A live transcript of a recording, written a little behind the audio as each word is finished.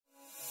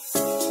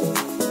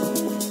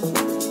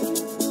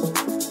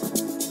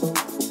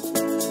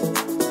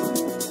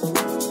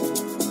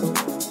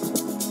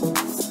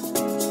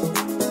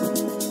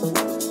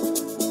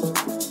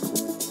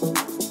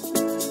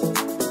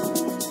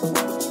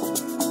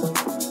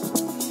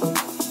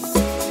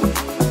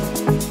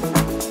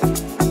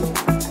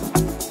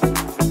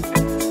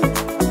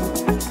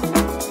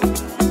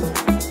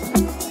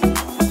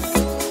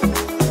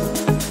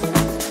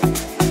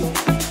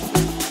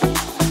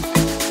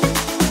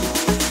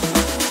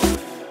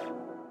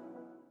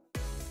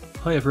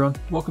Hi everyone,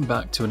 welcome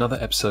back to another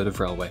episode of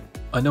Railway.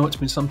 I know it's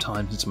been some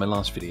time since my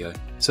last video,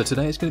 so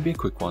today is going to be a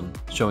quick one,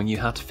 showing you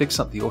how to fix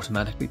up the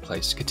automatically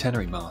placed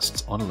Catenary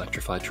masts on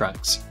electrified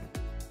tracks.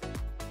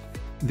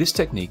 This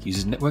technique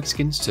uses network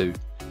skins too,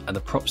 and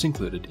the props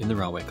included in the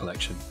Railway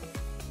collection.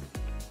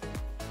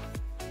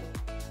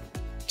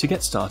 To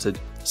get started,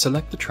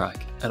 select the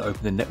track and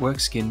open the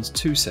Network Skins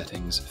 2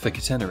 settings for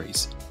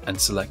catenaries,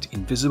 and select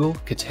Invisible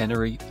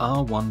Catenary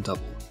R1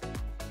 Double.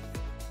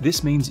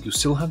 This means that you'll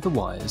still have the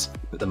wires,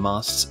 but the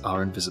masts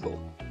are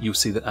invisible. You'll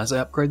see that as I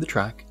upgrade the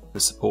track, the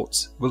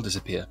supports will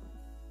disappear.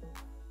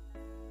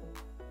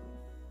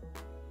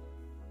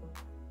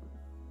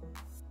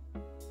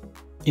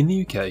 In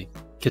the UK,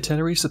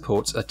 catenary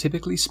supports are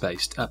typically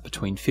spaced at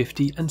between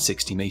 50 and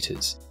 60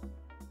 metres.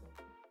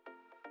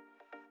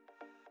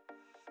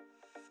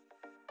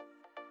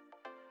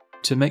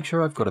 To make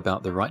sure I've got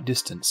about the right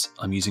distance,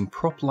 I'm using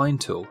Prop Line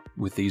Tool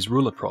with these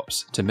ruler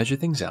props to measure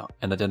things out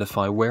and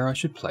identify where I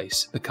should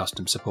place the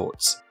custom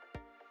supports.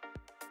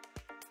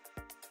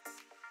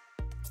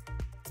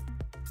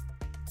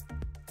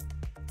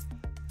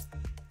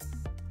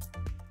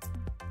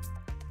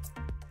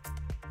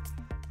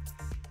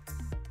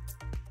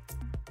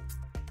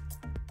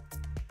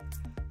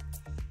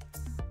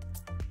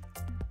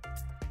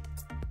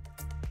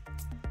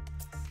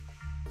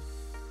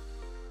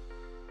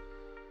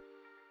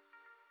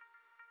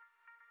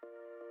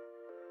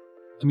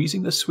 I'm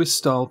using the Swiss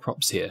style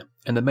props here,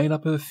 and they're made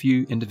up of a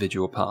few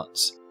individual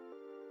parts.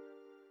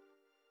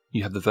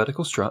 You have the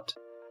vertical strut,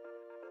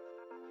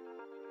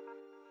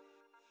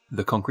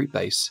 the concrete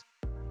base,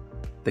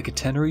 the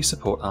catenary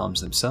support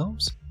arms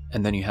themselves,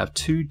 and then you have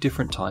two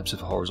different types of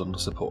horizontal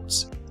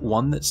supports.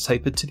 One that's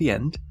tapered to the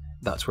end,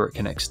 that's where it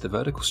connects to the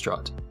vertical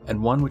strut,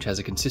 and one which has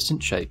a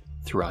consistent shape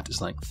throughout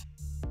its length.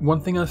 One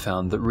thing I've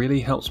found that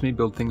really helps me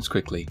build things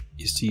quickly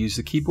is to use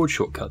the keyboard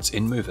shortcuts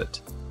in Move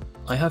It.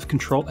 I have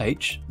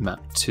Ctrl-H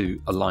mapped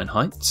to Align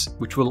Heights,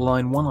 which will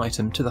align one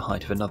item to the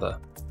height of another.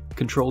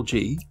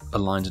 Ctrl-G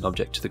aligns an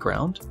object to the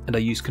ground, and I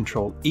use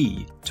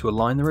Ctrl-E to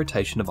align the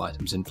rotation of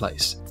items in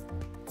place.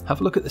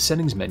 Have a look at the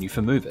settings menu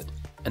for Move It,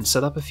 and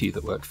set up a few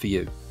that work for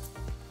you.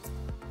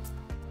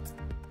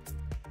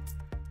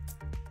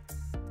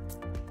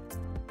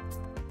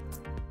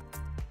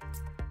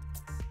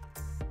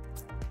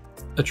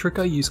 A trick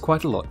I use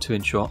quite a lot to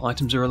ensure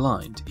items are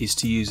aligned is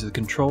to use the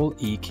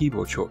Ctrl-E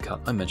keyboard shortcut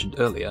I mentioned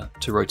earlier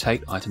to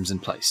rotate items in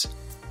place,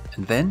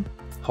 and then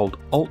hold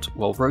Alt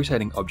while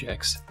rotating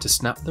objects to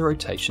snap the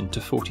rotation to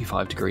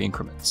 45-degree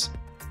increments.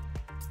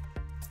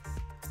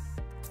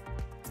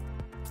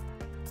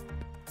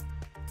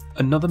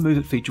 Another Move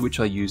It feature which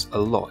I use a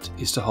lot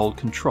is to hold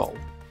Ctrl,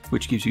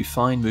 which gives you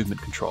fine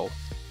movement control,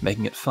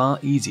 making it far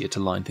easier to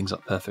line things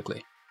up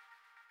perfectly.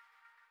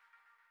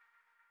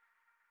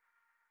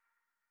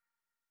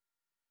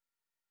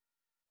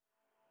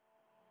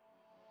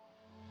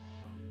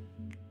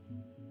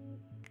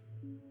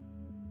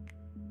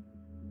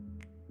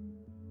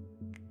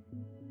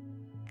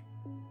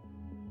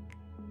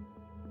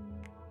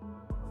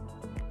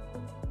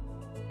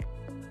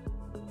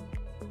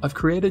 I've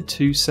created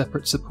two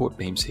separate support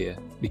beams here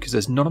because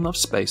there's not enough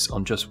space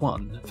on just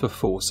one for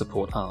 4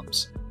 support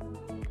arms.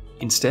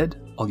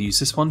 Instead, I'll use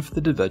this one for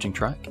the diverging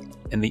track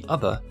and the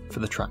other for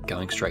the track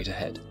going straight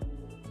ahead.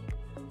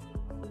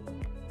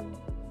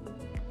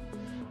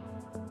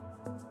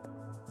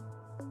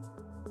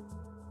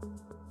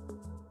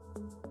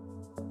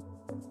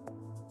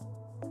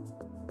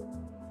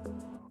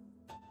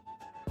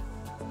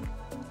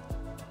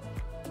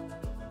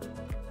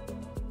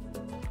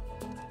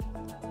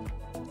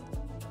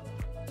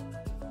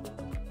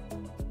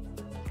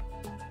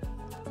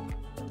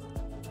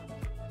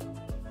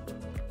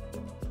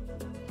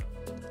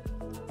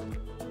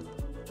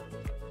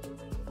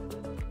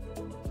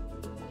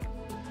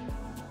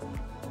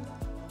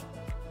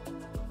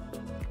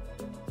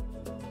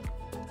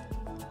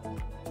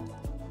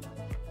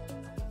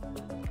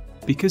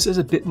 Because there's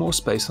a bit more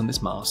space on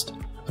this mast,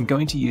 I'm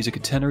going to use a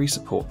catenary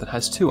support that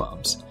has 2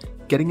 arms.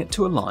 Getting it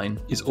to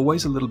align is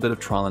always a little bit of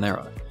trial and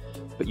error,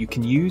 but you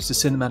can use the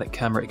Cinematic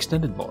Camera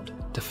Extended mod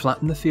to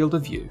flatten the field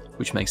of view,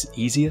 which makes it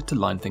easier to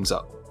line things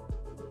up.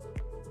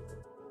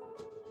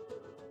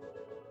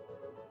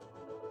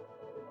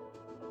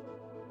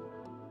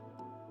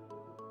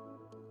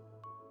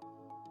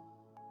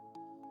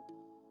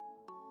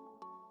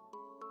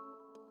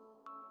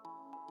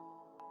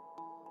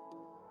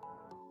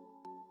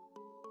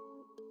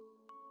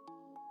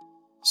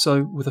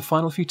 So, with the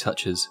final few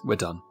touches, we're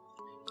done.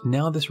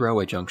 Now this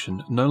railway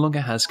junction no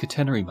longer has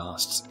catenary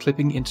masts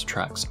clipping into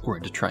tracks or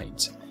into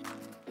trains.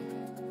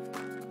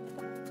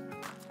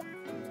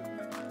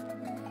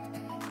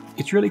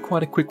 It's really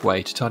quite a quick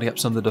way to tidy up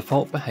some of the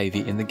default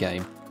behaviour in the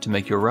game to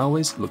make your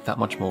railways look that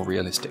much more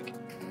realistic.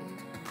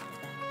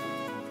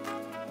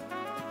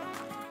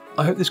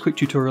 I hope this quick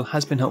tutorial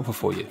has been helpful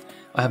for you.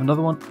 I have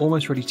another one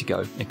almost ready to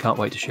go and can't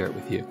wait to share it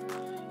with you.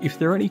 If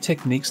there are any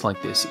techniques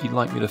like this that you'd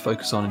like me to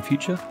focus on in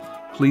future,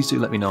 please do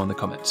let me know in the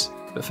comments.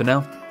 But for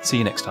now, see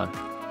you next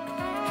time.